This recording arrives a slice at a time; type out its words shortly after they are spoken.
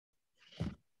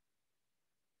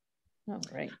Oh,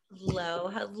 right. Hello,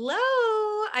 hello.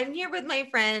 I'm here with my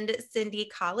friend Cindy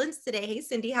Collins today. Hey,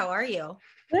 Cindy, how are you?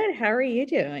 Good. How are you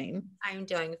doing? I'm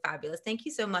doing fabulous. Thank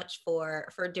you so much for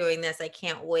doing this. I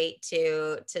can't wait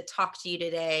to talk to you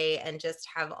today and just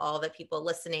have all the people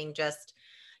listening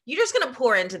you're just going to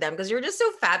pour into them because you're just so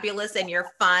fabulous and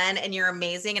you're fun and you're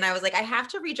amazing. And I was like, I have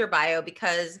to read your bio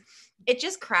because it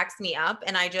just cracks me up.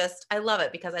 And I love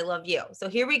it because I love you. So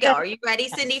here we go. Are you ready,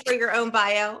 Cindy, for your own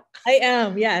bio? I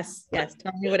am. Yes. Yes.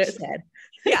 Tell me what it said.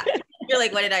 Yeah. You're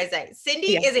like, what did I say?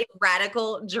 Cindy Yeah. is a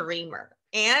radical dreamer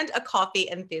and a coffee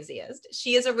enthusiast.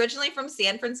 She is originally from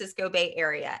San Francisco Bay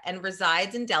Area and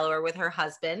resides in Delaware with her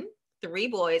husband, 3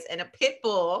 boys, and a pit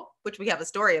bull, which we have a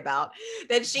story about,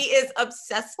 that she is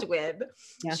obsessed with.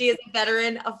 Yeah. She is a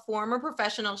veteran, a former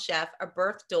professional chef, a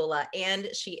birth doula, and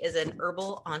she is an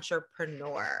herbal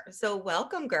entrepreneur. So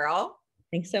welcome, girl.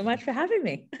 Thanks so much for having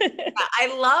me.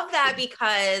 I love that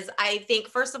because I think,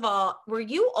 first of all, were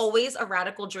you always a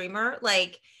radical dreamer?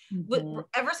 Like,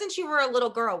 ever since you were a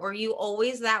little girl, were you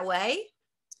always that way?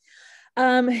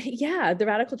 Yeah, the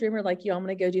radical dreamer, like you, I'm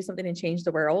going to go do something and change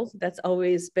the world. That's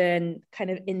always been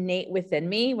kind of innate within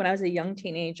me. When I was a young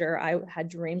teenager, I had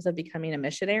dreams of becoming a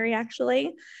missionary,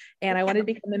 actually. And I wanted to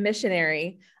become a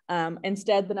missionary.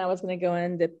 Instead, then I was going to go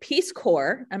in the Peace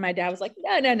Corps. And my dad was like,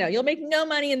 no, you'll make no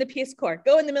money in the Peace Corps.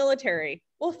 Go in the military.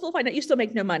 We'll still find out you still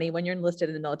make no money when you're enlisted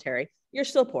in the military. You're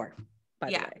still poor,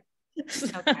 by the way.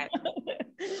 Okay.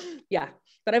 Yeah.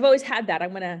 But I've always had that.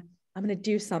 I'm going to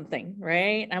do something,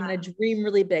 right? I'm going to dream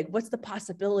really big. What's the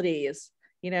possibilities?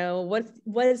 What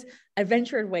is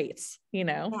adventure awaits,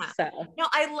 Yeah. So. No,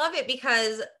 I love it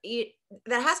because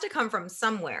that has to come from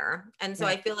somewhere. And so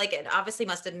I feel like it obviously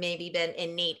must have maybe been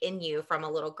innate in you from a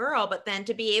little girl, but then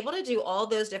to be able to do all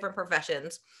those different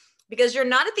professions, because you're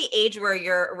not at the age where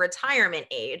you're retirement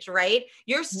age, right?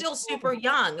 You're still super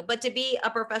young, but to be a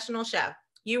professional chef,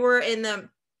 you're a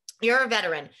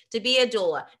veteran, to be a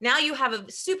doula. Now you have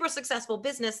a super successful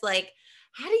business. Like,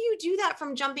 how do you do that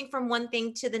from jumping from one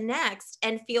thing to the next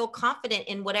and feel confident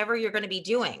in whatever you're going to be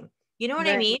doing? You know what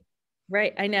I mean?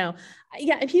 Right. I know.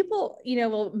 Yeah. And people,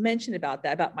 will mention about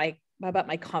that, about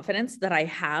my confidence that I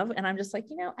have. And I'm just like,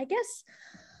 I guess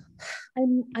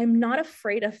I'm not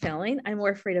afraid of failing. I'm more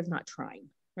afraid of not trying.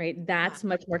 Right. That's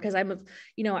much more because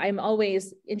I'm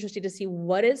always interested to see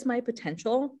what is my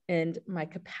potential and my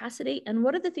capacity and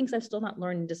what are the things I've still not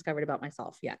learned and discovered about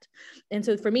myself yet. And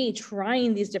so for me,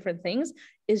 trying these different things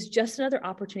is just another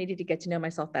opportunity to get to know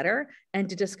myself better and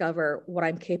to discover what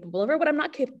I'm capable of or what I'm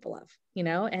not capable of,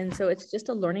 and so it's just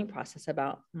a learning process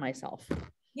about myself.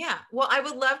 Yeah. Well, I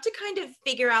would love to kind of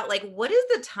figure out like, what is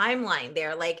the timeline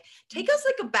there? Like, take us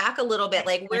like back a little bit.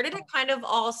 Like, where did it kind of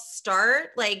all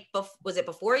start? Like, was it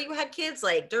before you had kids,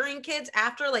 like during kids,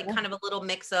 after, like kind of a little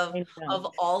mix of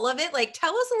all of it? Like,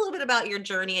 tell us a little bit about your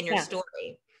journey and your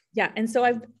story. Yeah. And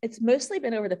so it's mostly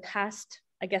been over the past,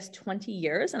 I guess, 20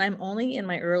 years. And I'm only in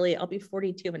I'll be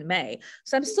 42 in May.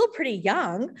 So I'm still pretty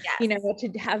young,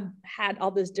 to have had all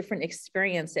those different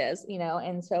experiences,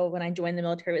 and so when I joined the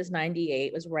military, it was 98,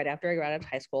 it was right after I got out of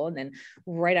high school. And then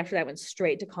right after that, I went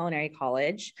straight to culinary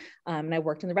college. And I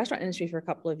worked in the restaurant industry for a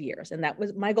couple of years. And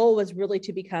my goal was really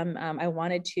to become, I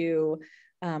wanted to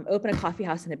open a coffee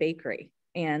house and a bakery.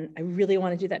 And I really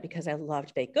want to do that because I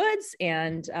loved baked goods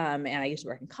and I used to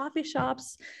work in coffee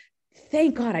shops.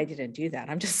 Thank God I didn't do that.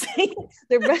 I'm just saying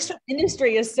the restaurant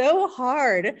industry is so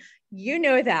hard.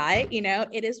 That,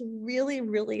 it is really,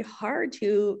 really hard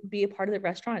to be a part of the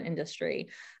restaurant industry.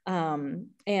 And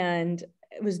it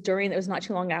was not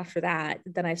too long after that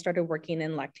I started working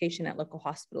in lactation at local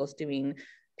hospitals doing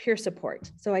peer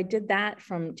support. So I did that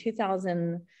from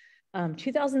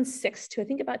 2006 to I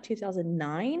think about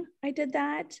 2009, I did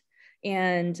that.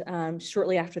 And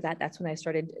shortly after that, that's when I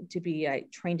started I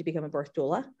trained to become a birth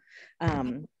doula.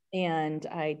 And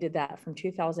I did that from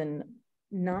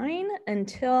 2009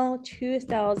 until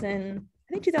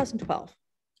 2012.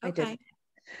 Okay. I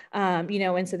did,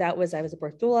 and so I was a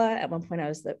birth doula. At one point I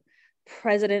was the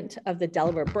president of the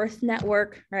Delaware Birth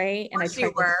Network. Right. And I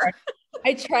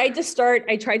tried to start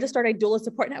a doula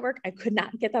support network. I could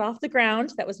not get that off the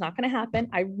ground. That was not going to happen.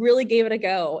 I really gave it a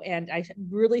go. And I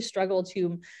really struggled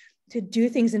to do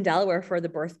things in Delaware for the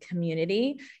birth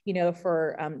community,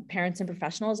 for parents and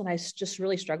professionals. And I just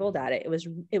really struggled at it. It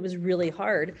was really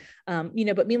hard.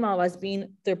 But meanwhile, I was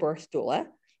being their birth doula.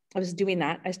 I was doing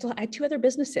that. I had 2 other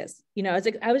businesses,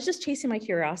 I was just chasing my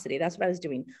curiosity. That's what I was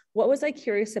doing. What was I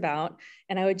curious about?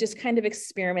 And I would just kind of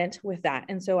experiment with that.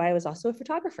 And so I was also a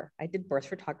photographer. I did birth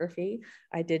photography.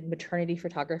 I did maternity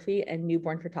photography and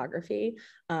newborn photography.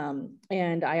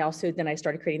 And I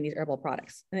started creating these herbal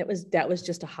products. And that was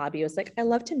just a hobby. It was like, I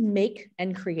love to make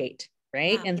and create.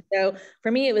 Right. Yeah. And so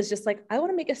for me, it was just like, I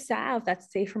want to make a salve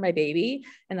that's safe for my baby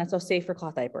and that's also safe for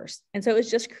cloth diapers. And so it was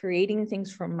just creating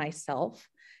things for myself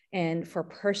and for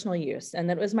personal use. And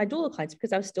then it was my doula clients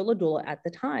because I was still a doula at the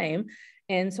time.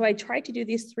 And so I tried to do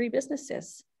these 3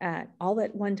 businesses all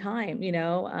at one time,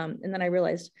 and then I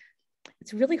realized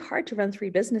it's really hard to run 3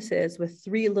 businesses with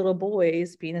 3 little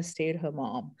boys being a stay-at-home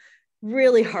mom.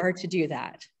 Really hard to do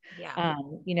that. Yeah.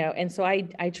 And so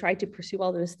I tried to pursue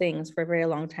all those things for a very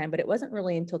long time, but it wasn't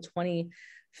really until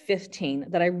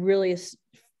 2015 that I really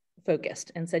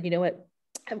focused and said, you know what,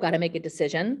 I've got to make a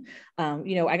decision. I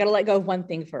got to let go of one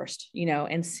thing first,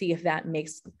 and see if that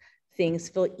makes things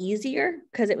feel easier.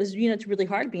 Cause it was, it's really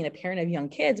hard being a parent of young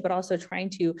kids, but also trying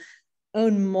to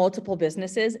own multiple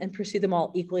businesses and pursue them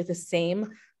all equally with the same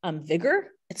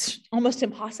vigor. It's almost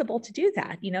impossible to do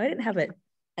that. I didn't have a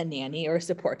nanny or a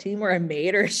support team or a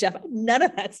maid or a chef, none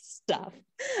of that stuff.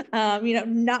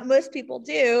 Not most people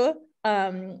do.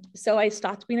 So I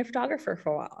stopped being a photographer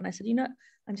for a while and I said,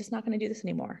 I'm just not going to do this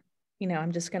anymore.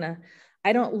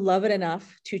 I don't love it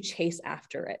enough to chase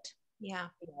after it. Yeah.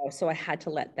 So I had to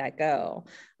let that go.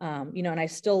 And I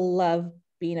still love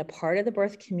being a part of the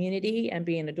birth community and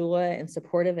being a doula and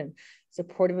supportive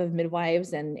of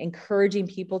midwives and encouraging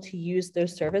people to use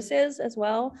those services as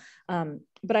well.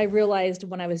 But I realized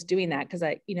when I was doing that, because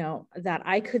that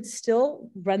I could still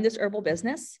run this herbal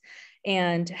business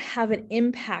and have an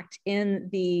impact in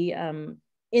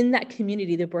in that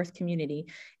community, the birth community,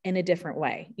 in a different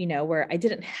way, where I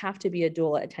didn't have to be a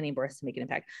doula attending births to make an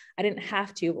impact.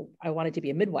 I wanted to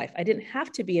be a midwife. I didn't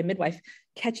have to be a midwife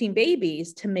catching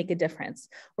babies to make a difference.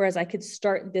 Whereas I could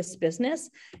start this business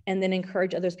and then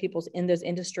encourage other people in those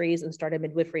industries and start a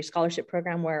midwifery scholarship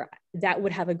program where that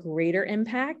would have a greater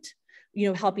impact,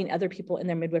 helping other people in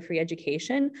their midwifery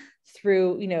education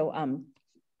through,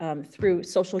 through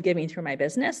social giving through my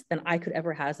business than I could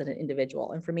ever have as an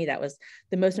individual. And for me, that was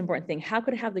the most important thing. How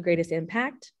could it have the greatest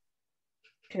impact?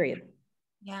 Period.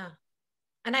 Yeah.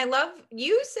 And I love,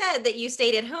 you said that you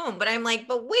stayed at home, but I'm like,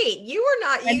 but wait, you were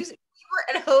not, you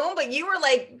were at home, but you were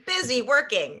like busy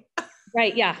working.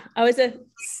 Right. Yeah. I was a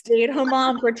stay-at-home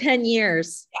mom for 10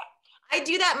 years. Yeah. I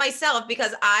do that myself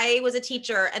because I was a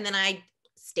teacher and then I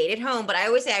stayed at home, but I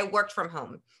always say I worked from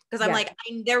home. Because I'm like,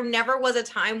 there never was a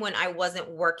time when I wasn't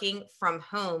working from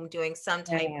home doing some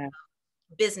type of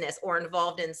business or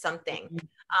involved in something.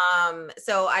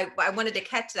 So I wanted to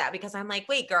catch that because I'm like,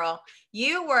 wait, girl,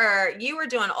 you were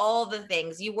doing all the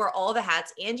things, you wore all the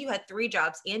hats, and you had 3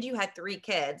 jobs, and you had 3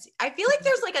 kids. I feel like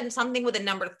there's like something with a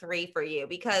number 3 for you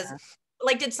because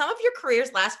like, did some of your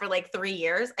careers last for like 3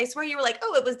 years? I swear you were like,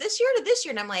 oh, it was this year to this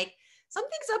year. And I'm like,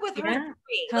 something's up with her. 3.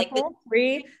 Like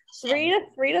three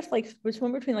to like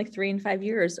between like 3 and 5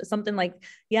 years, something like,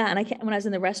 yeah. And when I was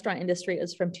in the restaurant industry, it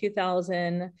was from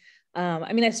 2000.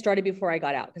 I started before I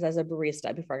got out because I was a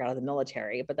barista before I got out of the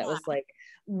military, but that was like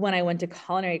when I went to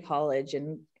culinary college,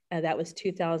 and that was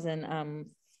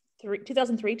 2003,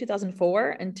 2004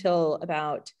 until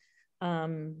about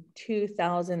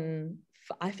 2000,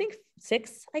 I think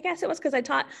 6, I guess it was, because I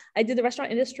did the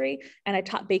restaurant industry and I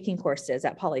taught baking courses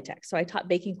at Polytech. So I taught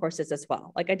baking courses as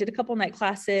well. Like I did a couple night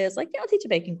classes, like, I'll teach a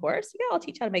baking course. Yeah, I'll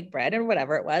teach how to make bread or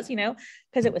whatever it was,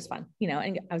 because it was fun,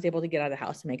 and I was able to get out of the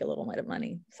house and make a little bit of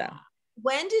money. So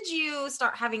when did you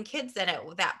start having kids then at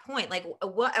that point? Like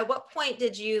at what point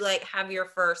did you like have your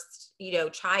first,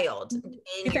 child?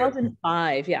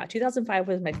 2005. Yeah. 2005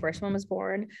 was my first one was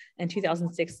born, and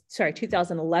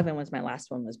 2011 was my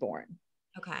last one was born.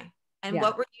 Okay. And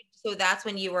what were you, so that's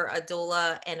when you were a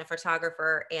doula and a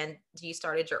photographer, and you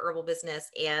started your herbal business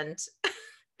and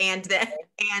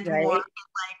more like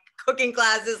cooking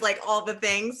classes, like all the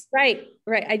things. Right.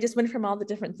 I just went from all the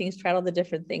different things, tried all the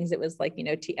different things. It was like,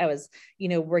 I was,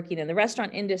 working in the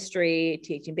restaurant industry,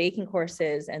 teaching baking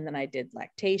courses, and then I did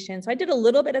lactation. So I did a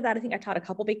little bit of that. I think I taught a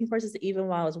couple baking courses even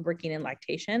while I was working in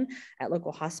lactation at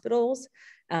local hospitals.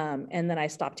 And then I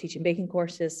stopped teaching baking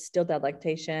courses, still did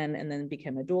lactation, and then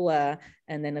became a doula,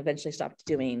 and then eventually stopped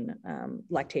doing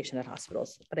lactation at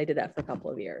hospitals. But I did that for a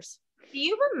couple of years. Do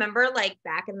you remember like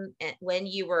back in when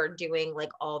you were doing like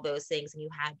all those things and you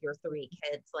had your 3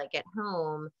 kids like at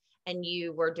home and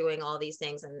you were doing all these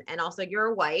things and also you're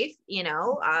a wife,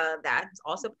 that's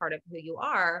also part of who you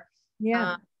are.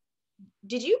 Yeah.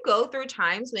 Did you go through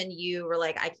times when you were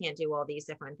like, I can't do all these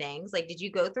different things? Like, did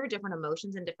you go through different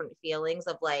emotions and different feelings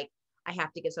of like, I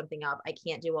have to give something up. I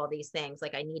can't do all these things.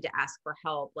 Like, I need to ask for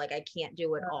help. Like, I can't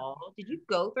do it all. Did you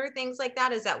go through things like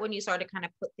that? Is that when you started to kind of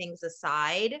put things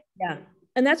aside? Yeah.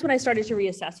 And that's when I started to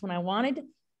reassess when I wanted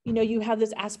you have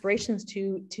those aspirations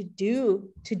to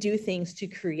do things, to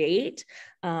create.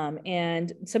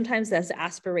 And sometimes those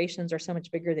aspirations are so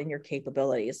much bigger than your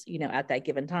capabilities, at that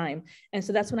given time. And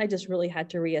so that's when I just really had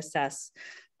to reassess,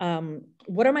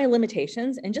 what are my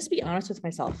limitations, and just be honest with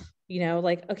myself,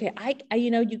 like, okay, I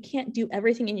you can't do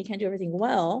everything, and you can't do everything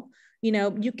well.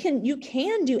 You can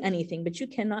do anything, but you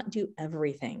cannot do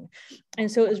everything.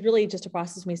 And so it was really just a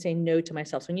process of me saying no to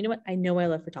myself. So, you know what? I know I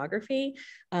love photography.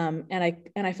 And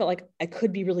I felt like I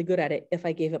could be really good at it if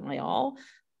I gave it my all,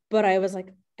 but I was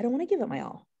like, I don't want to give it my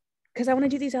all, because I want to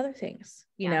do these other things,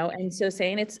 And so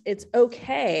saying it's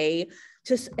okay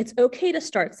to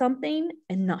start something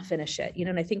and not finish it,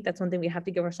 and I think that's one thing we have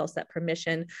to give ourselves, that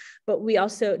permission, but we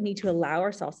also need to allow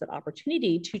ourselves that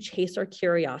opportunity to chase our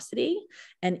curiosity.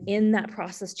 And in that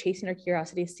process, chasing our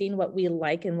curiosity, seeing what we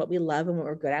like and what we love and what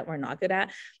we're good at, we're not good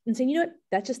at, and saying, what,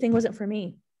 that just thing wasn't for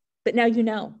me, but now,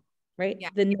 right? Yeah.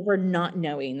 The never not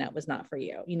knowing that was not for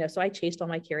you, so I chased all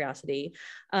my curiosity.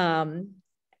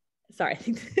 Sorry, I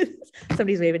think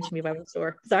somebody's waving to me by my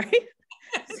store. Sorry.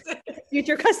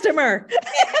 Future customer.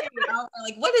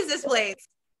 Like, what is this place?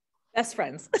 Best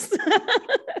friends.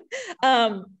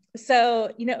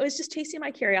 So, it was just chasing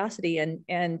my curiosity and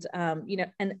and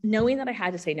knowing that I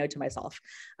had to say no to myself.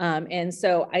 And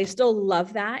so I still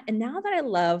love that. And now that I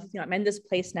love, I'm in this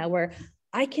place now where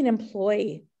I can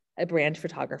employ a brand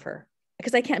photographer,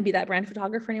 because I can't be that brand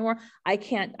photographer anymore.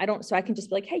 So I can just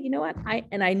be like, hey, you know what?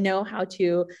 I know how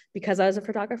to, because I was a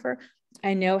photographer,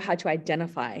 I know how to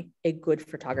identify a good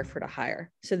photographer to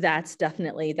hire. So that's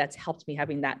helped me,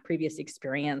 having that previous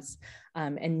experience,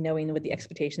 and knowing what the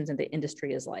expectations in the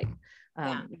industry is like,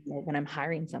 when I'm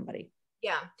hiring somebody.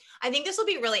 Yeah. I think this will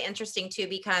be really interesting too,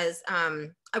 because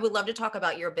I would love to talk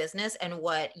about your business and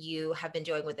what you have been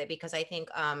doing with it, because I think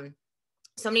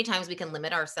so many times we can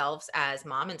limit ourselves as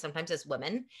mom and sometimes as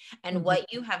women, and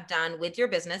what you have done with your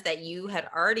business, that you had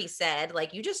already said,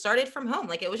 like, you just started from home.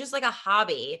 Like, it was just like a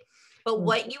hobby, but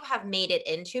what you have made it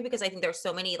into, because I think there's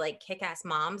so many like kick-ass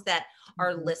moms that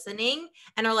are listening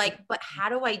and are like, but how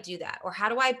do I do that? Or how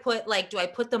do I put, like, do I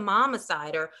put the mom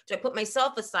aside, or do I put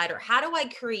myself aside, or how do I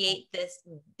create this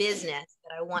business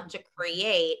that I want to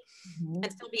create and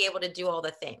still be able to do all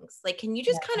the things? Like, can you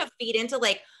just kind of feed into,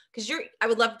 like, because I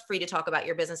would love for you to talk about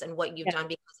your business and what you've done,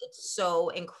 because it's so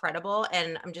incredible.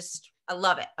 And I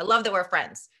love it. I love that we're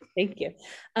friends. Thank you.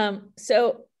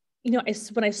 So,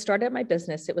 when I started my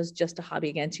business, it was just a hobby,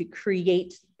 again, to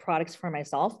create products for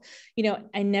myself.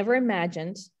 I never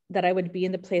imagined that I would be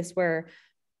in the place where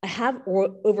I have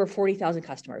over 40,000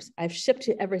 customers. I've shipped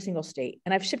to every single state,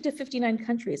 and I've shipped to 59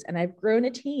 countries, and I've grown a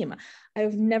team.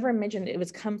 I've never imagined it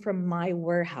was come from my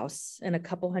warehouse in a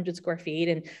couple hundred square feet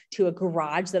and to a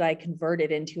garage that I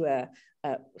converted into a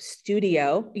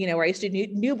studio, where I used to do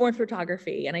newborn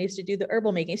photography, and I used to do the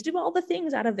herbal making. I used to do all the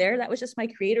things out of there. That was just my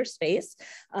creator space,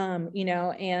 and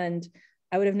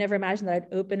I would have never imagined that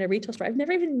I'd open a retail store. I've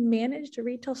never even managed a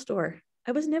retail store.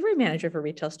 I was never a manager of a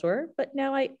retail store, but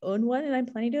now I own one, and I'm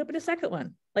planning to open a second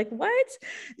one. Like, what?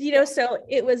 So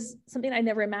it was something I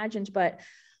never imagined, but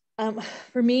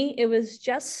for me, it was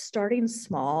just starting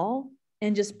small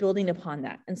and just building upon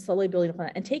that, and slowly building upon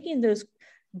that, and taking those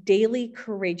daily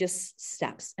courageous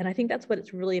steps. And I think that's what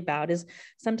it's really about, is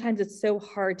sometimes it's so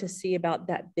hard to see about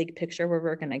that big picture where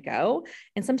we're going to go.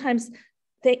 And sometimes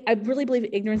I really believe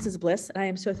ignorance is bliss. And I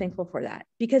am so thankful for that,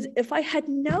 because if I had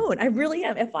known, I really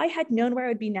am, if I had known where I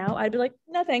would be now, I'd be like,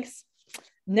 no, thanks.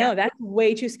 No, that's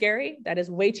way too scary. That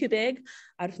is way too big.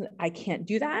 I can't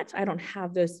do that. I don't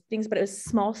have those things, but it was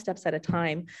small steps at a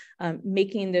time,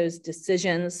 making those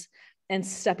decisions and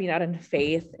stepping out in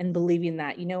faith and believing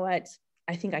that, you know what,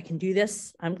 I think I can do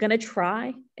this. I'm going to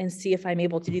try and see if I'm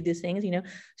able to do these things,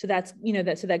 so that's,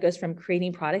 so that goes from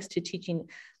creating products to teaching,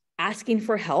 asking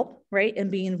for help, right?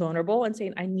 And being vulnerable and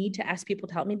saying, I need to ask people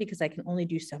to help me because I can only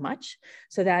do so much.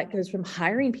 So that goes from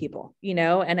hiring people,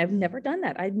 and I've never done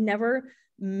that. I've never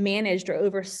managed or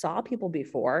oversaw people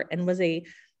before, and was a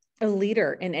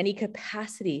leader in any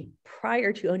capacity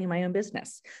prior to owning my own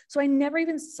business. So I never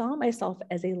even saw myself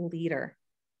as a leader.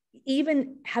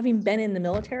 Even having been in the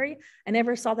military, I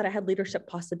never saw that I had leadership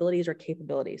possibilities or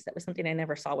capabilities. That was something I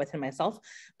never saw within myself,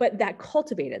 but that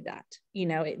cultivated that.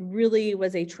 It really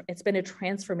was it's been a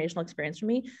transformational experience for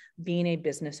me, being a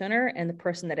business owner and the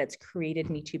person that it's created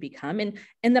me to become,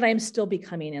 and that I'm still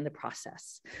becoming in the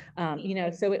process.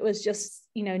 So it was just,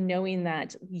 knowing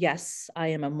that, yes, I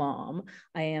am a mom,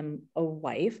 I am a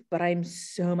wife, but I'm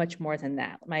so much more than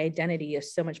that. My identity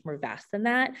is so much more vast than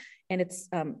that. And it's,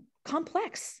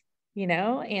 complex,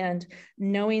 and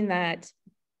knowing that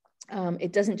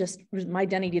it doesn't just, my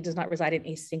identity does not reside in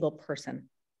a single person,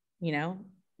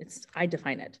 I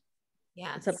define it.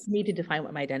 Yeah. It's up to me to define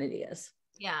what my identity is.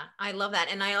 Yeah. I love that.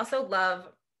 And I also love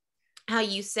how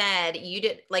you said you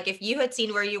did, like, if you had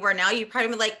seen where you were now, you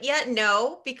probably be like, yeah,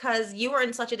 no, because you were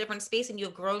in such a different space and you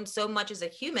have grown so much as a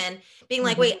human, being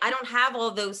like, wait, I don't have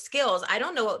all those skills. I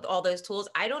don't know all those tools.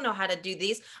 I don't know how to do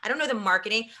these. I don't know the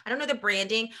marketing. I don't know the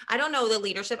branding. I don't know the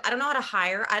leadership. I don't know how to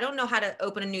hire. I don't know how to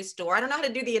open a new store. I don't know how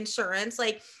to do the insurance.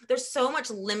 Like, there's so much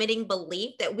limiting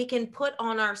belief that we can put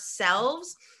on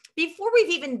ourselves before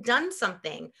we've even done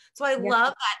something. So I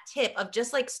love that tip of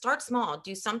just like start small,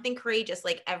 do something courageous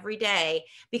like every day,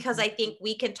 because I think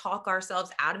we can talk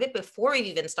ourselves out of it before we've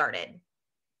even started.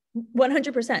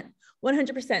 100%.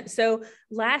 100%. So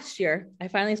last year I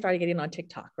finally started getting on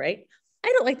TikTok, right?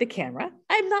 I don't like the camera.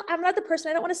 I'm not the person.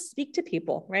 I don't want to speak to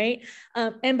people. Right.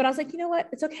 But I was like, you know what?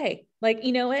 It's okay. Like,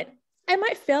 you know what? I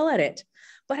might fail at it,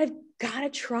 but I've got to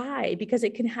try because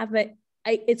it can have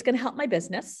it's going to help my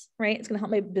business, right? It's going to help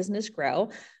my business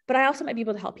grow, but I also might be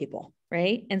able to help people,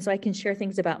 right? And so I can share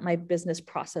things about my business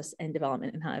process and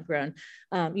development and how I've grown,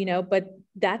 but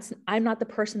I'm not the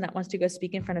person that wants to go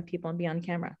speak in front of people and be on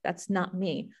camera. That's not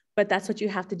me, but that's what you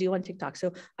have to do on TikTok.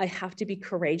 So I have to be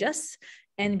courageous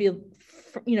and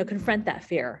confront that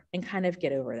fear and kind of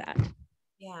get over that.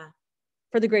 Yeah.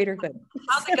 For the greater good.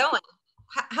 How's it going?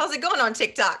 How's it going on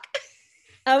TikTok?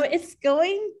 It's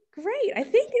going great. I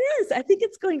think it is. I think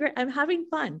it's going great. I'm having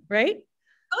fun, right?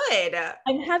 Good.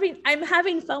 I'm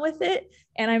having fun with it.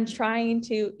 And I'm trying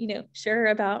to, share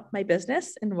about my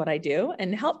business and what I do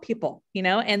and help people,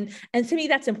 and to me,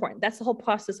 that's important. That's the whole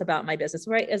process about my business,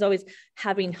 right? Is always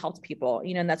having helped people,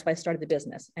 and that's why I started the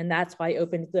business. And that's why I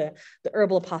opened the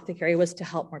herbal apothecary, was to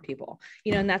help more people,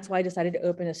 and that's why I decided to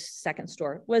open a second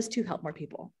store, was to help more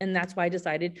people. And that's why I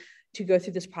decided to go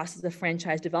through this process of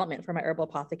franchise development for my herbal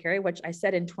apothecary, which I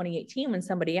said in 2018, when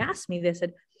somebody asked me, they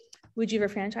said, would you ever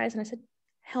franchise? And I said,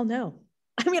 hell no.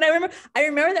 I mean, I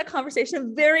remember that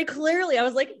conversation very clearly. I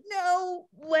was like, no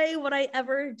way would I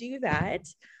ever do that.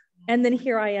 And then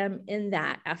here I am in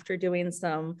that, after doing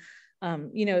some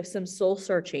soul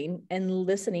searching and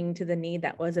listening to the need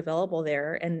that was available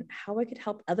there and how I could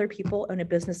help other people own a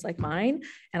business like mine.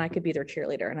 And I could be their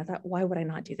cheerleader. And I thought, why would I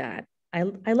not do that? I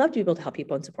love to be able to help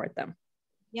people and support them.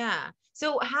 Yeah.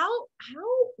 So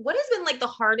what has been like the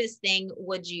hardest thing,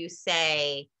 would you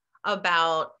say,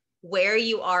 about where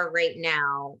you are right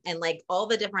now and like all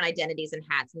the different identities and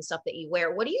hats and stuff that you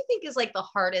wear? What do you think is like the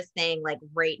hardest thing like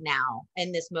right now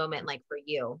in this moment, like for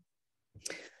you?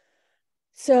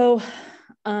 So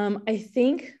I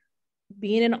think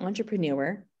being an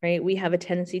entrepreneur, right, we have a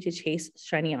tendency to chase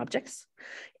shiny objects.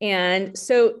 And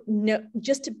so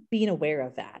just to being aware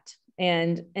of that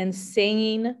and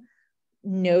saying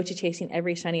no to chasing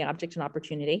every shiny object and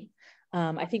opportunity.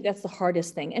 I think that's the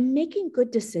hardest thing, and making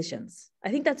good decisions. I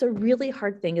think that's a really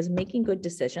hard thing, is making good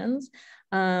decisions.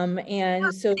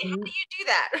 And so how do you do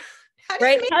that?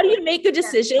 How do you make good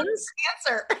decisions?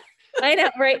 Answer. I know,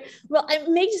 right? Well, I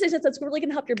make decisions that's really going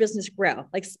to help your business grow,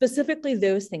 like specifically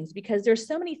those things, because there's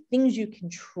so many things you can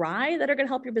try that are going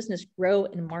to help your business grow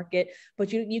and market,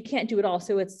 but you can't do it all.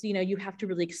 So it's, you have to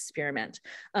really experiment.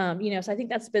 So I think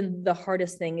that's been the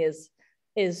hardest thing,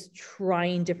 is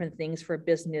trying different things for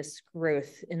business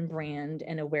growth and brand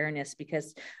and awareness,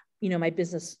 because, my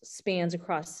business spans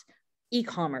across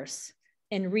e-commerce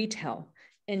and retail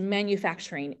and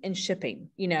manufacturing and shipping,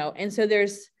 and so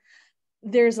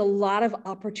there's a lot of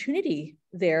opportunity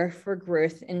there for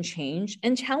growth and change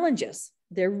and challenges.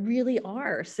 There really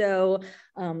are. So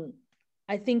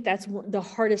I think that's the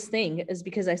hardest thing, is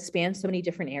because I span so many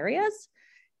different areas,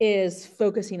 is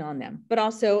focusing on them. But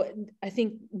also, I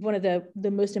think one of the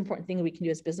most important things we can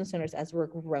do as business owners as we're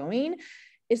growing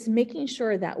is making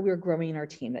sure that we're growing our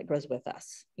team that grows with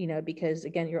us, because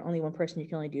again, you're only one person, you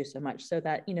can only do so much. So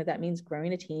that, that means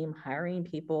growing a team, hiring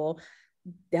people,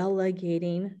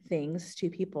 delegating things to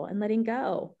people and letting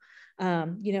go. I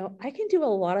can do a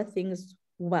lot of things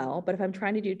well, but if I'm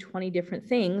trying to do 20 different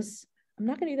things, I'm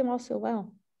not going to do them all so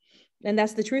well. And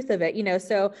that's the truth of it,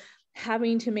 so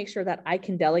having to make sure that I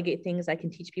can delegate things, I can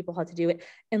teach people how to do it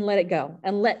and let it go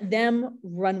and let them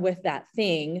run with that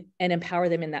thing and empower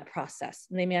them in that process.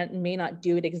 And they may not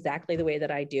do it exactly the way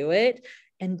that I do it,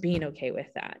 and being okay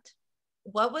with that.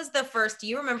 Do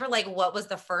you remember what was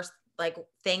the first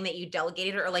thing that you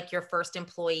delegated, or like your first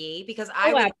employee? Because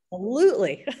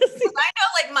absolutely. I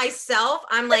know myself,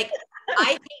 I'm I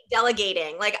hate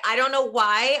delegating. I don't know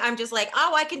why. I'm just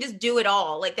I can just do it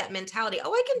all. That mentality.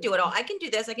 Oh, I can do it all. I can do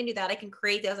this. I can do that. I can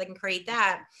create this. I can create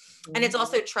that. Mm-hmm. And it's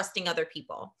also trusting other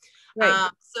people. Right.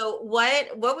 So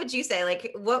what would you say?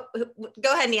 Go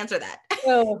ahead and answer that.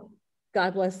 Oh,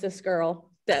 God bless this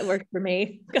girl that worked for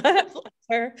me. God bless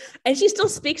her, and she still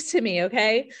speaks to me.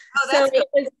 Okay. Oh, So that's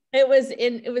cool. it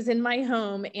was in my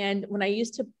home. And when I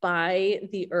used to buy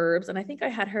the herbs, and I think I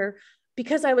had her,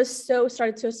 because I was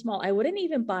started so small, I wouldn't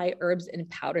even buy herbs in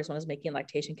powders when I was making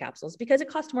lactation capsules because it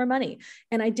cost more money.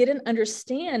 And I didn't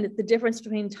understand the difference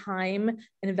between time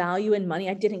and value and money.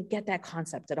 I didn't get that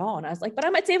concept at all. And I was like, but I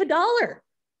might save $1.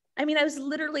 I mean, I was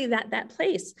literally that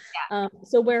place. Yeah.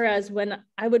 So whereas when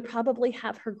I would probably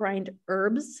have her grind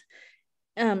herbs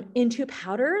into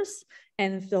powders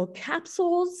and fill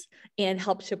capsules and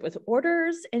help ship with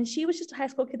orders. And she was just a high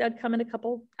school kid that would come in a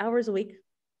couple hours a week.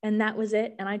 And that was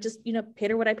it. And I just, paid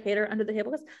her what I paid her under the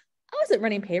table because I wasn't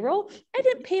running payroll. I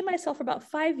didn't pay myself for about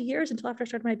 5 years until after I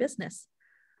started my business.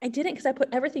 I didn't, because I put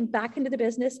everything back into the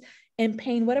business and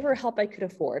paying whatever help I could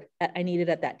afford I needed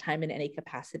at that time in any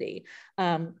capacity.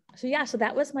 So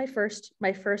that was my first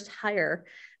hire.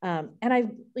 And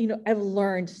I've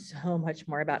learned so much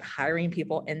more about hiring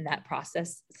people in that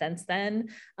process since then,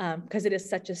 because it is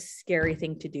such a scary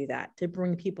thing to do that, to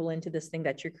bring people into this thing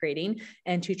that you're creating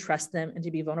and to trust them and to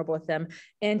be vulnerable with them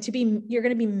and you're going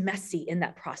to be messy in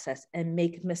that process and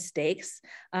make mistakes.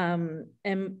 And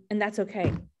that's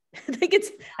okay.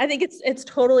 I think it's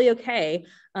totally okay.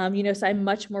 So I'm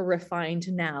much more refined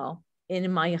now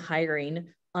in my hiring,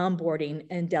 onboarding,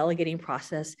 and delegating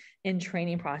process and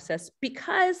training process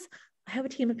because I have a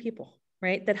team of people,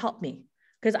 right, that help me.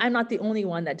 Because I'm not the only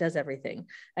one that does everything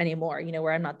anymore,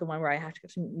 where I'm not the one where I have to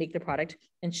make the product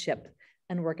and ship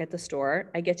and work at the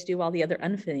store. I get to do all the other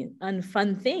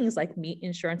unfun things like meet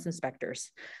insurance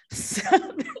inspectors. So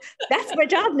that's my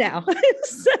job now.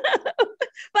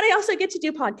 But I also get to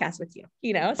do podcasts with you,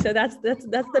 so that's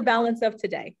the balance of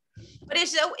today. But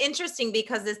it's so interesting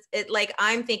because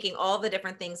I'm thinking all the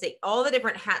different things all the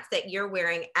different hats that you're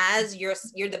wearing as you're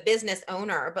the business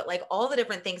owner, but like all the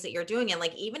different things that you're doing. And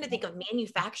like, even to think of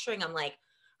manufacturing, I'm like,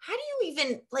 how do you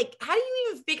even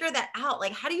figure that out?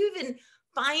 Like, how do you even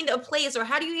find a place, or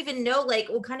how do you even know like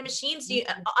what kind of machines do you,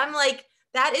 I'm like,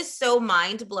 that is so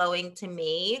mind blowing to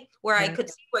me, where I could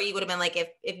see where you would have been like,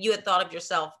 if you had thought of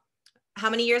yourself, how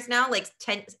many years now? Like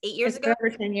 8 years ago? Over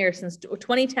 10 years since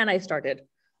 2010, I started.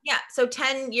 Yeah. So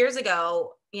 10 years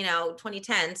ago,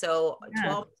 2010. So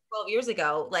 12 years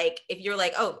ago, like if you're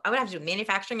like, oh, I would have to do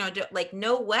manufacturing. I would do like,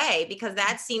 no way, because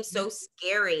that seems so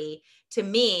scary to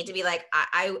me to be like,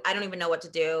 I don't even know what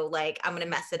to do. Like, I'm going to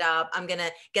mess it up. I'm going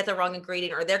to get the wrong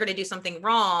ingredient, or they're going to do something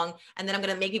wrong. And then I'm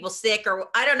going to make people sick, or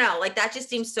I don't know. Like, that just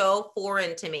seems so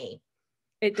foreign to me.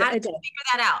 How did you figure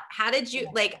that out? How did you,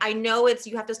 like, I know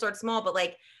you have to start small, but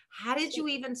like, how did you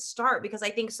even start? Because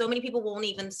I think so many people won't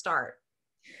even start.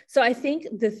 So I think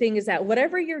the thing is that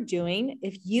whatever you're doing,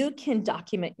 if you can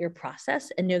document your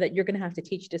process and know that you're going to have to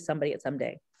teach it to somebody at some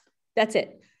day, that's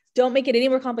it. Don't make it any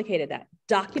more complicated. That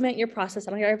document your process.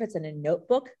 I don't care if it's in a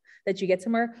notebook that you get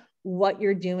somewhere, what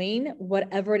you're doing,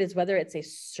 whatever it is, whether it's a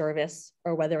service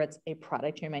or whether it's a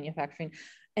product you're manufacturing.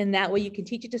 And that way you can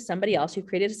teach it to somebody else who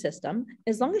created a system.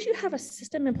 As long as you have a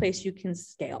system in place, you can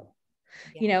scale,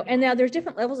 and now there's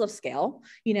different levels of scale,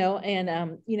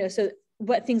 so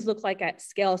what things look like at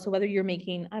scale. So whether you're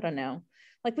making, I don't know,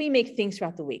 like we make things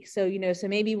throughout the week. So, so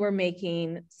maybe we're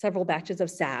making several batches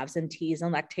of salves and teas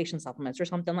and lactation supplements or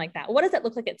something like that. What does that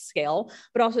look like at scale?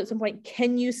 But also at some point,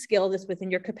 can you scale this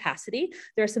within your capacity?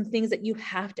 There are some things that you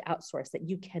have to outsource that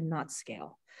you cannot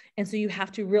scale. And so you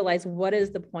have to realize what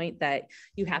is the point that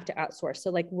you have to outsource.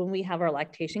 So like when we have our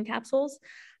lactation capsules,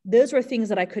 those were things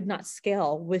that I could not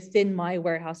scale within my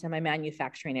warehouse and my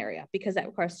manufacturing area, because that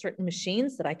requires certain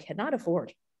machines that I cannot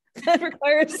afford. That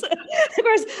requires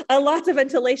a lot of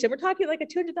ventilation. We're talking like a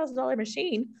 $200,000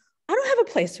 machine. I don't have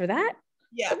a place for that.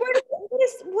 Yeah.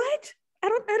 What? I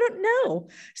don't know.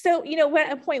 So,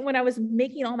 at a point when I was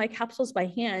making all my capsules by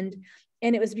hand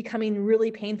and it was becoming really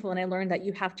painful, and I learned that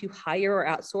you have to hire or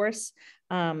outsource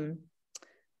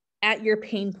at your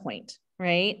pain point,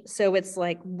 right? So it's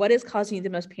like, what is causing you the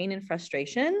most pain and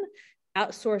frustration?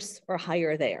 Outsource or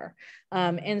hire there.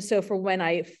 And so for when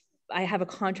I have a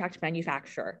contract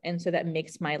manufacturer, and so that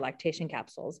makes my lactation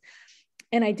capsules.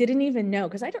 And I didn't even know,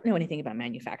 because I don't know anything about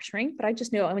manufacturing, but I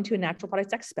just know I went to a natural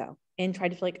products expo and tried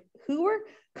to feel like, who are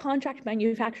contract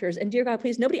manufacturers? And dear God,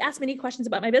 please, nobody ask me any questions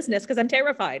about my business because I'm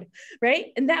terrified,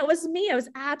 right? And that was me. I was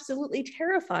absolutely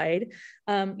terrified,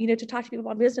 to talk to people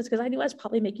about business, because I knew I was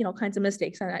probably making all kinds of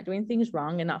mistakes and not doing things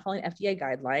wrong and not following FDA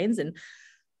guidelines. And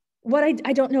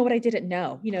I don't know what I didn't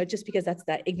know, just because that's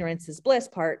that ignorance is bliss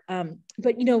part.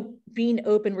 But, being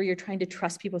open where you're trying to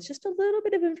trust people, it's just a little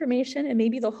bit of information and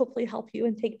maybe they'll hopefully help you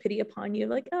and take pity upon you.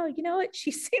 Like, oh, you know what?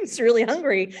 She seems really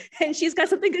hungry and she's got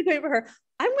something good going for her.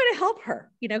 I'm going to help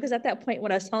her, because at that point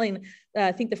when I was telling,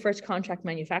 I think the first contract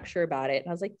manufacturer about it, and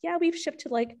I was like, yeah, we've shipped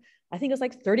to I think it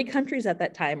was 30 countries at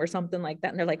that time or something like that.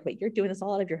 And they're like, wait, you're doing this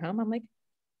all out of your home? I'm like,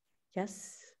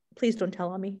 yes. Please don't tell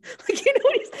on me. What do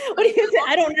you say?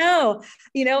 I don't know,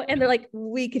 and they're like,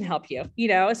 we can help you,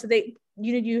 so they,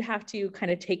 you have to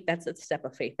kind of take that's a step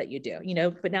of faith that you do,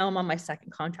 but now I'm on my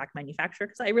second contract manufacturer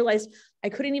because I realized I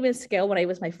couldn't even scale when I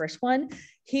was my first one.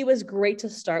 He was great to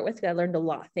start with. I learned a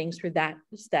lot of things through that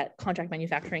contract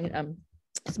manufacturing,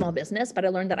 small business, but I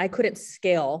learned that I couldn't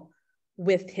scale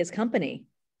with his company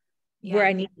where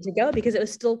I needed to go because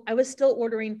I was still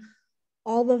ordering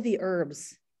all of the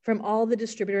herbs from all the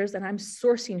distributors, and I'm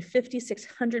sourcing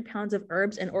 5,600 pounds of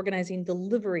herbs and organizing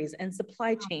deliveries and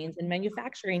supply chains and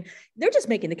manufacturing. They're just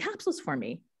making the capsules for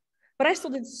me, but I still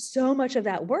did so much of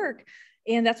that work.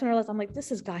 And that's when I realized, I'm like, this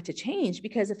has got to change,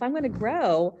 because if I'm going to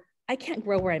grow, I can't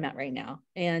grow where I'm at right now.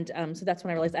 And so that's when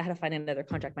I realized I had to find another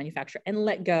contract manufacturer and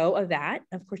let go of that.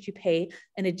 Of course, you pay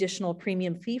an additional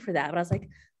premium fee for that. But I was like,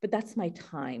 but that's my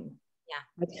time.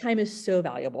 Yeah. My time is so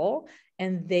valuable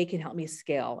and they can help me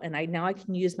scale. And now I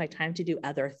can use my time to do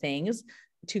other things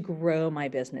to grow my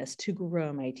business, to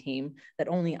grow my team that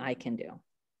only I can do.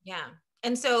 Yeah.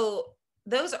 And so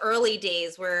those early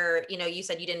days where, you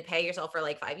said you didn't pay yourself for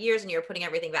 5 years and you're putting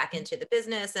everything back into the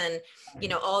business and,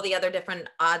 all the other different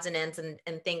odds and ends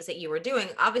and things that you were doing,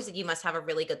 obviously you must have a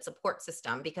really good support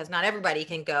system because not everybody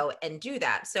can go and do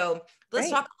that. So let's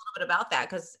talk a little bit about that.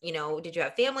 Cause did you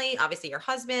have family, obviously your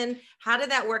husband, how did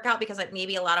that work out? Because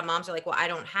maybe a lot of moms are like, well, I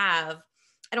don't have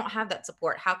that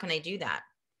support. How can I do that?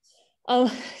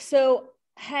 Oh, so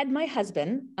had my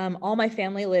husband, all my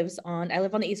family I live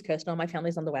on the East Coast, and all my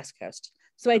family's on the West Coast.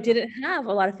 So I didn't have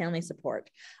a lot of family support.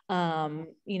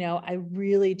 I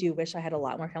really do wish I had a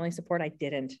lot more family support. I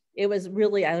didn't. It was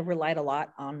really, I relied a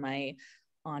lot on my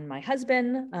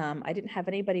husband. I didn't have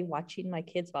anybody watching my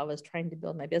kids while I was trying to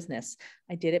build my business.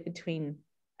 I did it between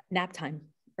nap time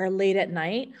or late at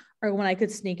night, or when I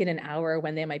could sneak in an hour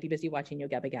when they might be busy watching Yo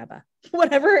Gabba Gabba,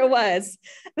 whatever it was.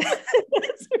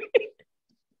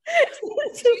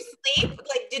 Did you sleep?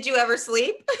 Did you ever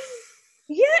sleep?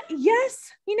 Yeah.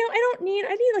 Yes. I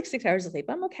need 6 hours of sleep.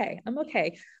 I'm okay.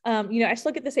 I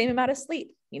still get the same amount of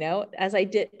sleep, as I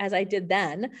did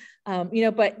then,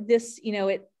 but this,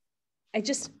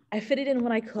 I fit it in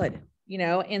when I could,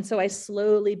 and so I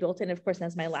slowly built in, of course,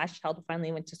 as my last child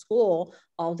finally went to school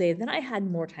all day, then I had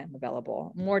more time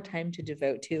available, more time to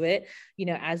devote to it,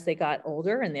 as they got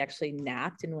older and they actually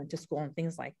napped and went to school and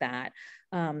things like that.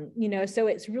 So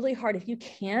it's really hard if you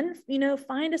can,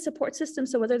 find a support system.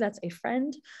 So whether that's a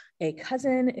friend, a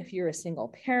cousin, if you're a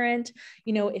single parent,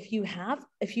 if you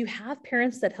have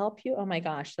parents that help you, oh my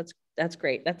gosh, that's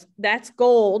great. That's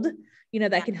gold,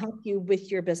 that can help you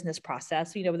with your business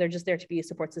process. They're just there to be a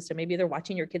support system. Maybe they're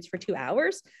watching your kids for 2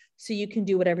 hours so you can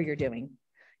do whatever you're doing.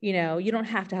 You don't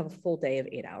have to have a full day of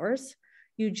 8 hours.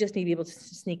 You just need to be able to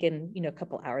sneak in, a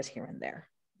couple hours here and there.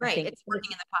 Right. It's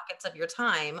working in the pockets of your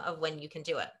time of when you can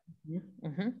do it. Mm-hmm.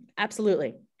 Mm-hmm.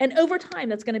 Absolutely. And over time,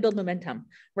 that's going to build momentum,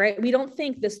 right? We don't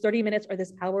think this 30 minutes or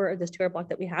this hour or this 2 hour block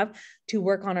that we have to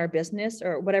work on our business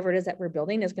or whatever it is that we're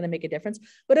building is going to make a difference.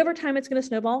 But over time, it's going to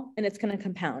snowball and it's going to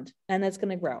compound and that's going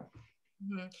to grow.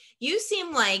 Mm-hmm. You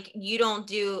seem like you don't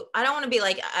do, I don't want to be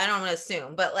like, I don't want to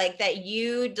assume, but that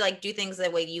you do things the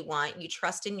way you want. You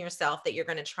trust in yourself that you're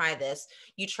going to try this.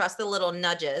 You trust the little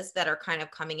nudges that are kind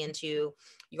of coming into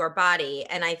your body.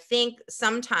 And I think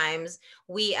sometimes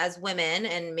we as women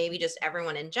and maybe just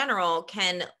everyone in general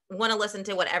can want to listen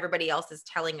to what everybody else is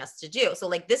telling us to do.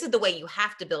 So this is the way you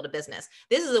have to build a business.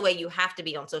 This is the way you have to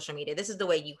be on social media. This is the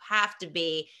way you have to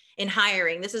be in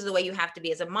hiring. This is the way you have to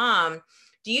be as a mom.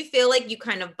 Do you feel like you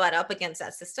kind of butt up against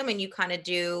that system and you kind of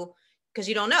do, because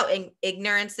you don't know,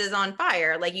 ignorance is on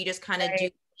fire. You just kind of do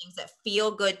things that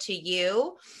feel good to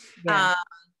you,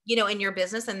 in your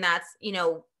business. And that's,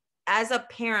 as a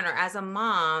parent or as a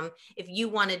mom, if you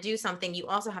want to do something, you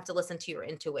also have to listen to your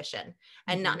intuition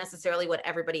and not necessarily what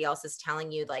everybody else is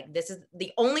telling you. This is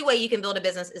the only way you can build a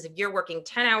business is if you're working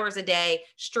 10 hours a day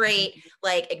straight,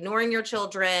 ignoring your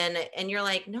children. And you're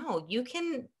like, no, you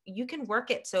can work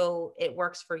it so it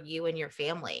works for you and your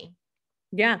family.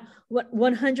 Yeah,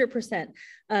 100%.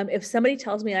 If somebody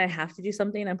tells me I have to do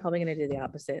something, I'm probably going to do the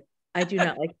opposite. I do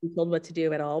not like to be told what to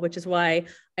do at all, which is why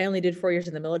I only did 4 years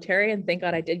in the military, and thank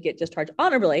God I did get discharged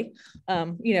honorably.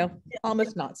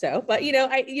 Almost not so, but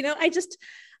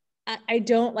I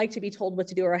don't like to be told what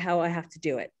to do or how I have to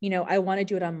do it. You know, I want to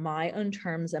do it on my own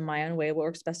terms and my own way, what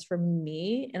works best for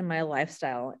me and my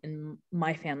lifestyle and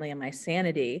my family and my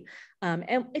sanity.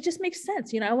 And it just makes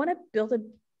sense. You know, I want to build a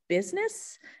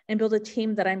business and build a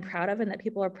team that I'm proud of and that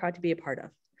people are proud to be a part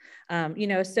of. You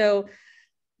know, so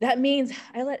that means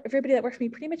I let everybody that works for me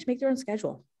pretty much make their own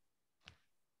schedule.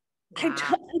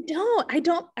 Wow. I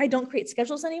don't create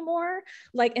schedules anymore.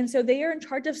 Like, and so they are in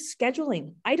charge of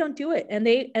scheduling. I don't do it.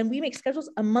 And we make schedules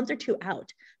a month or two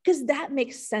out because that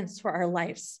makes sense for our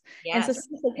lives. Yes. And so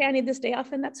it's okay, I need this day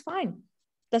off, and that's fine.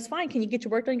 That's fine. Can you get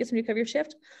your work done? Get some recovery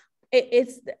shift?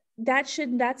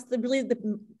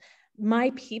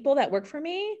 My people that work for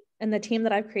me and the team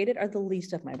that I've created are the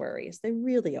least of my worries. They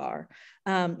really are.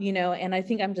 You know, and I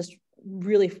think I'm just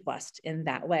really blessed in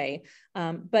that way.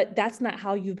 But that's not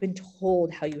how you've been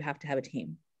told how you have to have a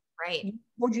team. Right.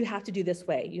 You have to do this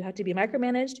way. You have to be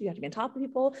micromanaged. You have to be on top of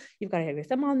people. You've got to have your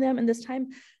thumb on them in this time.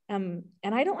 And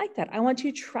I don't like that. I want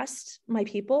to trust my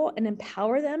people and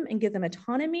empower them and give them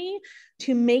autonomy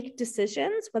to make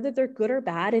decisions, whether they're good or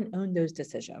bad, and own those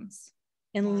decisions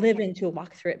and live into a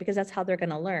walk through it, because that's how they're going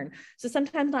to learn. So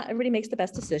sometimes not everybody makes the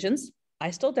best decisions. I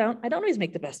don't always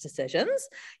make the best decisions,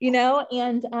 you know,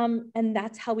 and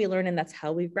that's how we learn and that's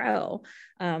how we grow.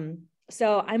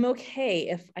 So I'm okay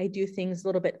if I do things a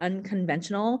little bit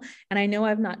unconventional. And I know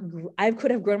I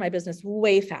could have grown my business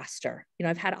way faster. You know,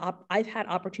 I've had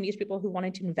opportunities, people who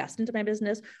wanted to invest into my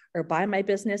business or buy my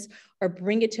business or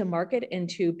bring it to market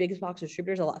into big box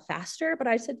distributors a lot faster. But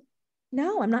I said,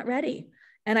 no, I'm not ready.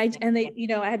 And they, you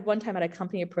know, I had one time at a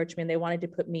company approach me and they wanted to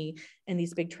put me in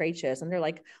these big trade shows. And they're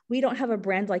like, we don't have a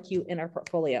brand like you in our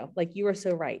portfolio. Like, you are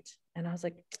so right. And I was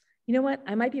like, you know what?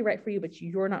 I might be right for you, but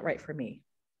you're not right for me.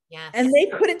 Yes. And they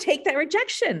couldn't take that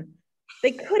rejection. They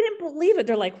couldn't believe it.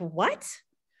 They're like, what?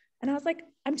 And I was like,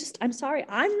 I'm sorry.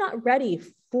 I'm not ready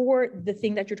for the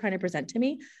thing that you're trying to present to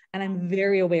me. And I'm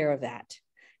very aware of that.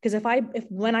 Because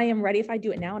when I am ready, if I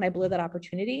do it now and I blow that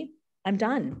opportunity, I'm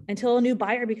done until a new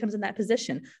buyer becomes in that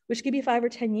position, which could be 5 or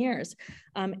 10 years.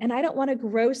 And I don't want to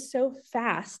grow so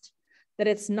fast that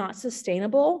it's not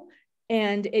sustainable.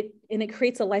 And it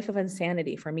creates a life of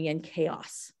insanity for me and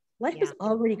chaos. Life is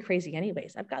already crazy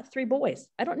anyways. I've got 3 boys.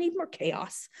 I don't need more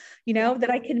chaos, you know, that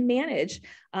I can manage.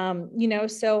 You know,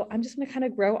 so I'm just going to kind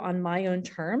of grow on my own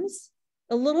terms,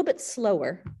 a little bit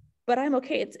slower, but I'm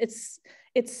okay.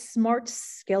 It's smart,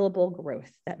 scalable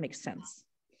growth. That makes sense.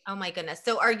 Oh my goodness.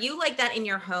 So are you like that in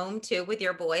your home too with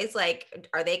your boys? Like,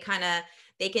 are they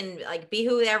they can like be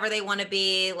whoever they want to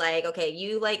be? Like,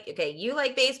 you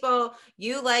like baseball,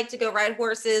 you like to go ride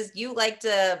horses, you like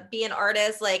to be an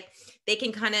artist. Like, they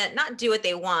can kind of not do what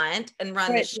they want and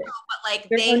run the show, but like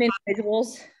their own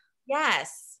individuals.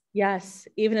 Yes. Yes.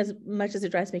 Even as much as it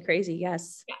drives me crazy.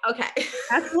 Yes. Yeah, okay.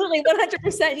 Absolutely.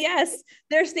 100%. Yes.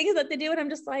 There's things that they do. And I'm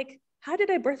just like, how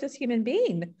did I birth this human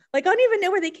being? Like, I don't even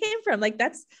know where they came from. Like,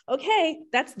 that's okay.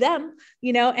 That's them,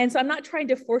 you know? And so I'm not trying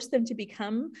to force them to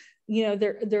become, you know,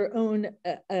 their own,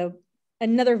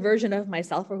 another version of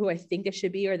myself or who I think they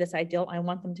should be, or this ideal. I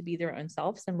want them to be their own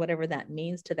selves and whatever that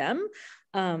means to them.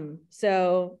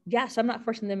 So I'm not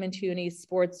forcing them into any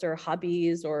sports or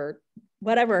hobbies or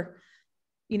whatever,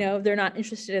 you know, they're not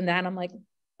interested in that. I'm like,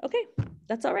 okay,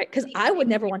 that's all right. Cause I would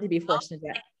never want to be forced into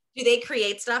that. Do they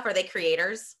create stuff? Are they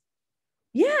creators?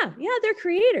 Yeah, they're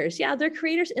creators. Yeah, they're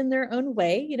creators in their own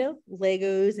way, you know,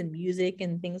 Legos and music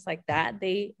and things like that.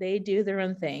 They do their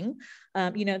own thing.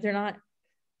 You know, they're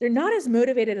not as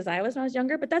motivated as I was when I was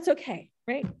younger, but that's okay,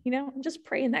 right? You know, I'm just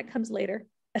praying that comes later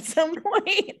at some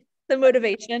point, the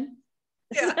motivation.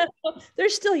 Yeah. So they're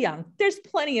still young. There's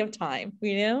plenty of time,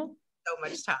 you know? So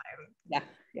much time.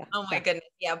 Yeah. Oh my goodness.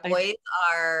 Yeah, boys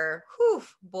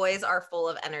are full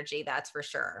of energy, that's for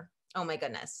sure. Oh my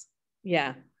goodness.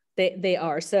 Yeah. They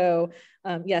are. So,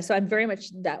 so I'm very much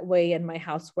that way in my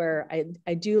house where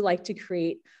I do like to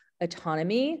create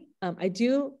autonomy. I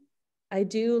do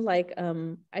like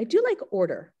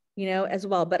order, you know, as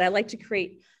well, but I like to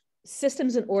create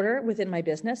systems and order within my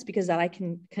business because that I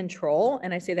can control.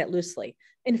 And I say that loosely,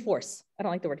 enforce. I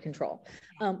don't like the word control,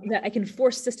 that I can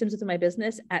force systems within my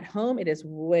business. At home, it is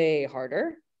way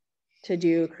harder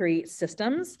to create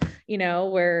systems, you know,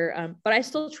 where, but I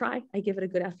still try, I give it a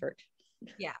good effort.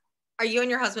 Yeah. Are you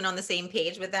and your husband on the same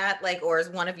page with that? Like, or is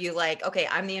one of you like, okay,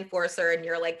 I'm the enforcer and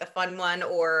you're like the fun one,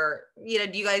 or, you know,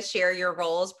 do you guys share your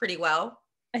roles pretty well?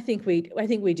 I think we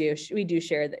do. We do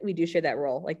share that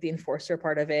role, like the enforcer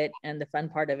part of it and the fun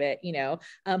part of it, you know,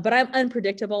 but I'm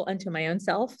unpredictable unto my own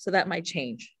self. So that might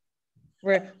change.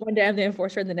 Where one day I'm the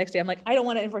enforcer and the next day I'm like, I don't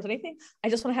want to enforce anything. I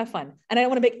just want to have fun. And I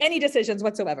don't want to make any decisions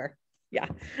whatsoever. Yeah.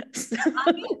 So,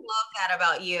 I love that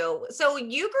about you. So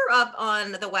you grew up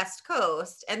on the West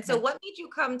Coast. And so yeah. what made you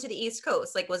come to the East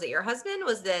Coast? Like, was it your husband?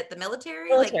 Was it the military?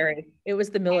 Like, Military. It was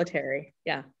the military.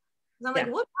 Yeah. I'm like,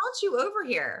 Yeah. what brought you over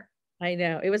here? I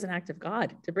know it was an act of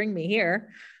God to bring me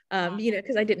here.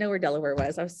 Because I didn't know where Delaware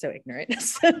was. I was so ignorant.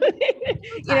 So,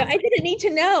 I didn't need to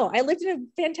know. I lived in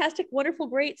a fantastic, wonderful,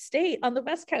 great state on the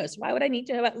West Coast. Why would I need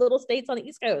to know about little states on the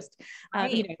East Coast?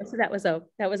 Right. So that was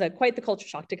a quite the culture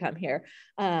shock to come here.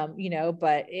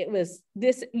 But it was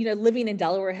this, living in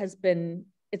Delaware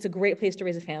it's a great place to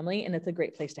raise a family, and it's a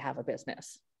great place to have a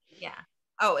business. Yeah.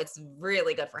 Oh, it's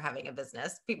really good for having a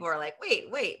business. People are like, wait,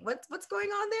 what's going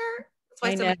on there? That's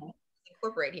why so many people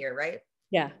incorporate here, right?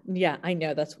 Yeah. Yeah. I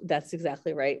know that's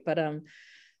exactly right. But,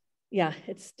 yeah,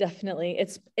 it's definitely,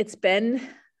 it's been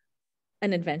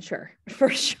an adventure for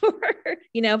sure,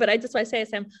 but that's why I say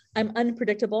I'm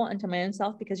unpredictable unto my own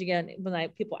self, because again, when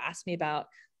people ask me about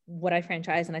what I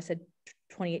franchise, and I said,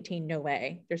 2018, no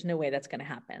way, there's no way that's going to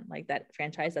happen. Like that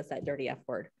franchise, that's that dirty F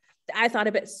word. I thought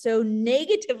of it so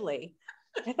negatively.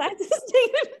 I thought this is a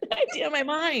negative idea in my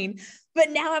mind, but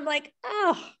now I'm like,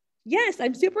 oh yes,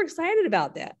 I'm super excited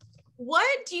about that.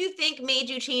 What do you think made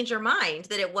you change your mind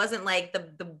that it wasn't like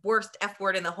the worst F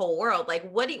word in the whole world?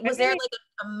 Like, was there like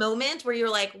a moment where you're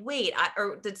like, wait,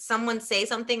 or did someone say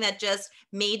something that just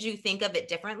made you think of it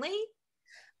differently?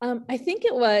 I think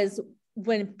it was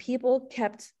when people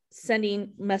kept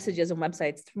sending messages and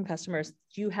websites from customers,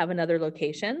 do you have another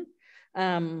location?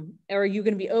 Or are you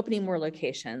going to be opening more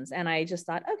locations? And I just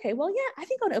thought, okay, well, yeah, I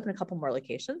think I'll open a couple more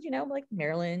locations, like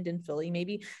Maryland and Philly,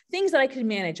 maybe things that I could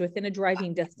manage within a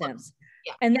driving distance.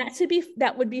 Yeah. And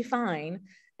that would be fine.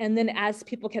 And then as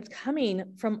people kept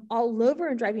coming from all over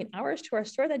and driving hours to our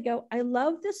store, they'd go, I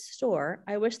love this store.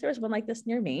 I wish there was one like this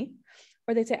near me.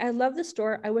 Or they'd say, I love the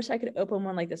store. I wish I could open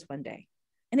one like this one day.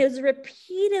 And it was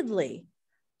repeatedly.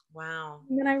 Wow.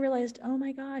 And then I realized, oh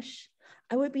my gosh,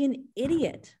 I would be an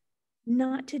idiot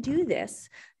not to do this,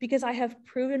 because I have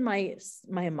proven my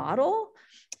model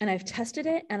and I've tested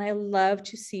it, and I love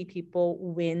to see people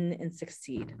win and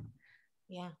succeed.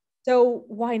 Yeah. So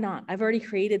why not? I've already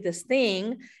created this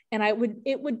thing, and I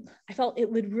felt it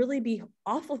would really be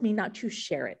awful of me not to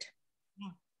share it. Yeah.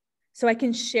 So I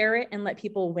can share it and let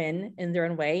people win in their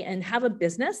own way and have a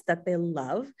business that they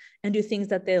love and do things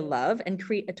that they love and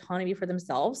create autonomy for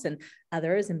themselves and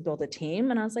others and build a team.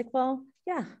 And I was like, well,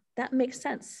 yeah, that makes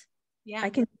sense. Yeah.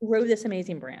 I can grow this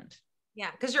amazing brand.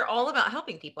 Yeah. Because you're all about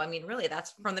helping people. I mean, really,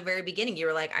 that's from the very beginning. You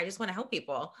were like, I just want to help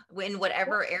people in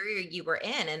whatever area you were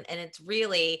in. And it's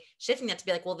really shifting that to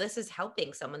be like, well, this is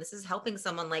helping someone. This is helping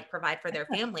someone like provide for their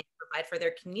family, provide for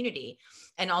their community,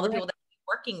 and all the people that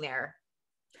are working there.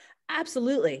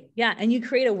 Absolutely. Yeah. And you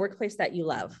create a workplace that you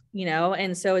love,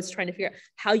 and so it's trying to figure out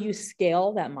how you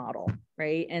scale that model.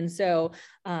 Right. And so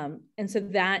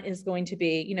that is going to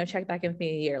be, check back in with me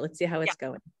a year. Let's see how it's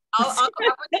going. I'll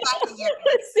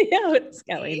Let's see how it's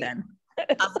going then.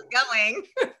 How's it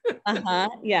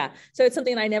going? Yeah. So it's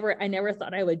something I never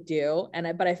thought I would do.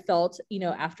 But I felt,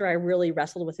 after I really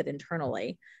wrestled with it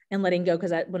internally and letting go,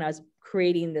 because when I was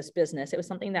creating this business, it was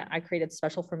something that I created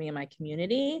special for me and my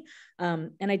community.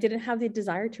 And I didn't have the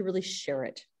desire to really share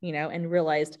it, and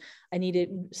realized I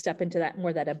needed to step into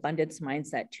that abundance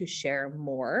mindset to share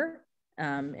more,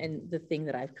 and the thing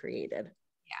that I've created.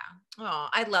 Yeah. Oh,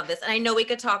 I love this. And I know we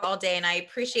could talk all day, and I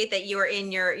appreciate that you are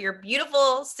in your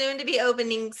beautiful soon to be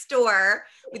opening store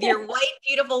with your white,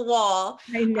 beautiful wall.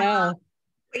 I know.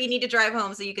 But you need to drive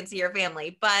home so you can see your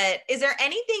family. But is there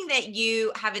anything that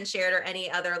you haven't shared, or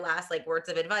any other last words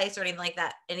of advice or anything like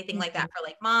that? Anything like that for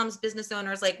moms, business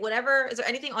owners, whatever? Is there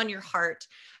anything on your heart,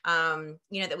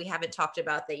 that we haven't talked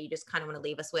about that you just kind of want to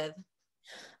leave us with?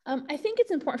 I think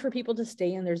it's important for people to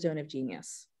stay in their zone of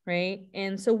genius. Right.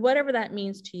 And so whatever that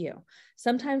means to you,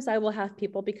 sometimes I will have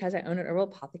people, because I own an herbal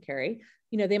apothecary,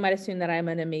 they might assume that I'm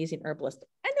an amazing herbalist.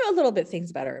 I know a little bit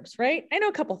things about herbs, right? I know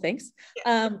a couple things,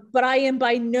 but I am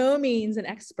by no means an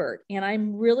expert, and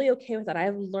I'm really okay with that.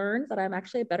 I've learned that I'm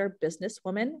actually a better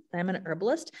businesswoman than I'm an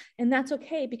herbalist, and that's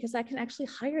okay, because I can actually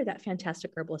hire that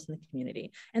fantastic herbalist in the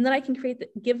community, and then I can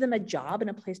give them a job and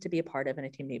a place to be a part of and a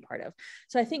team to be a part of.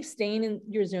 So I think staying in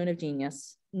your zone of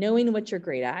genius, knowing what you're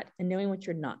great at and knowing what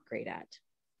you're not great at.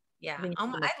 Yeah. I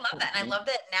love that. And I love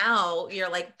that now you're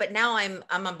but now I'm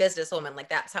a businesswoman.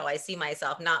 That's how I see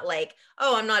myself. Not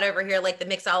oh, I'm not over here the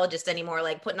mixologist anymore,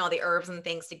 putting all the herbs and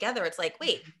things together. It's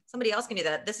wait, somebody else can do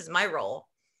that. This is my role.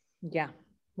 Yeah.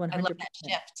 100%. I love that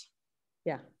shift.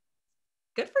 Yeah.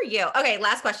 Good for you. Okay,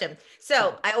 last question.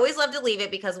 So I always love to leave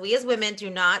it because we as women do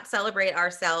not celebrate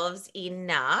ourselves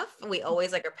enough. We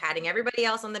always like are patting everybody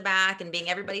else on the back and being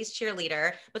everybody's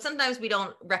cheerleader, but sometimes we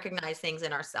don't recognize things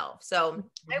in ourselves. So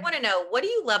I want to know, what do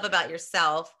you love about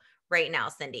yourself right now,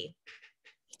 Cindy?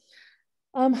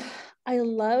 I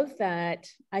love that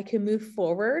I can move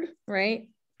forward, right?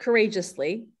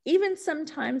 Courageously, even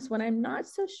sometimes when I'm not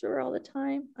so sure all the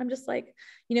time. I'm just like,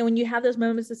 when you have those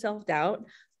moments of self-doubt,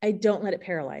 I don't let it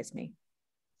paralyze me.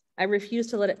 I refuse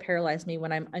to let it paralyze me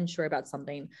when I'm unsure about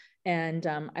something. And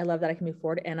I love that I can move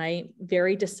forward, and I'm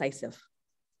very decisive.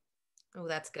 Oh,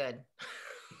 that's good.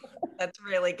 That's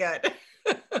really good.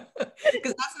 Because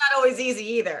that's not always easy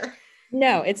either.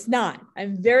 No, it's not.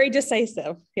 I'm very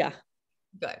decisive. Yeah.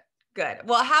 Good. Good.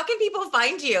 Well, how can people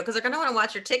find you? Because they're going to want to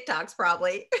watch your TikToks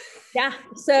probably. Yeah.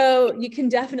 So you can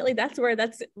definitely, that's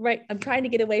right. I'm trying to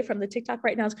get away from the TikTok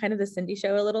right now. It's kind of the Cindy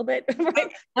show a little bit, right?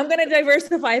 Okay. I'm going to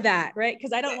diversify that, right?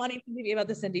 Because I don't want anything to be about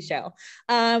the Cindy show.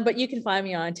 But you can find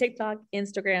me on TikTok,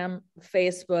 Instagram,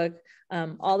 Facebook,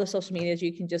 all the social medias.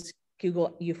 You can just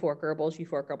Google Euphoric Herbals,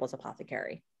 Euphoric Herbals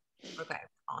Apothecary. Okay.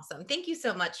 Awesome. Thank you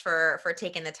so much for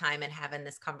taking the time and having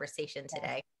this conversation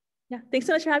today. Yeah. Thanks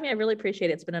so much for having me. I really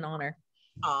appreciate it. It's been an honor.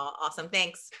 Oh, awesome.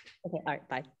 Thanks. Okay. All right.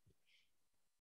 Bye.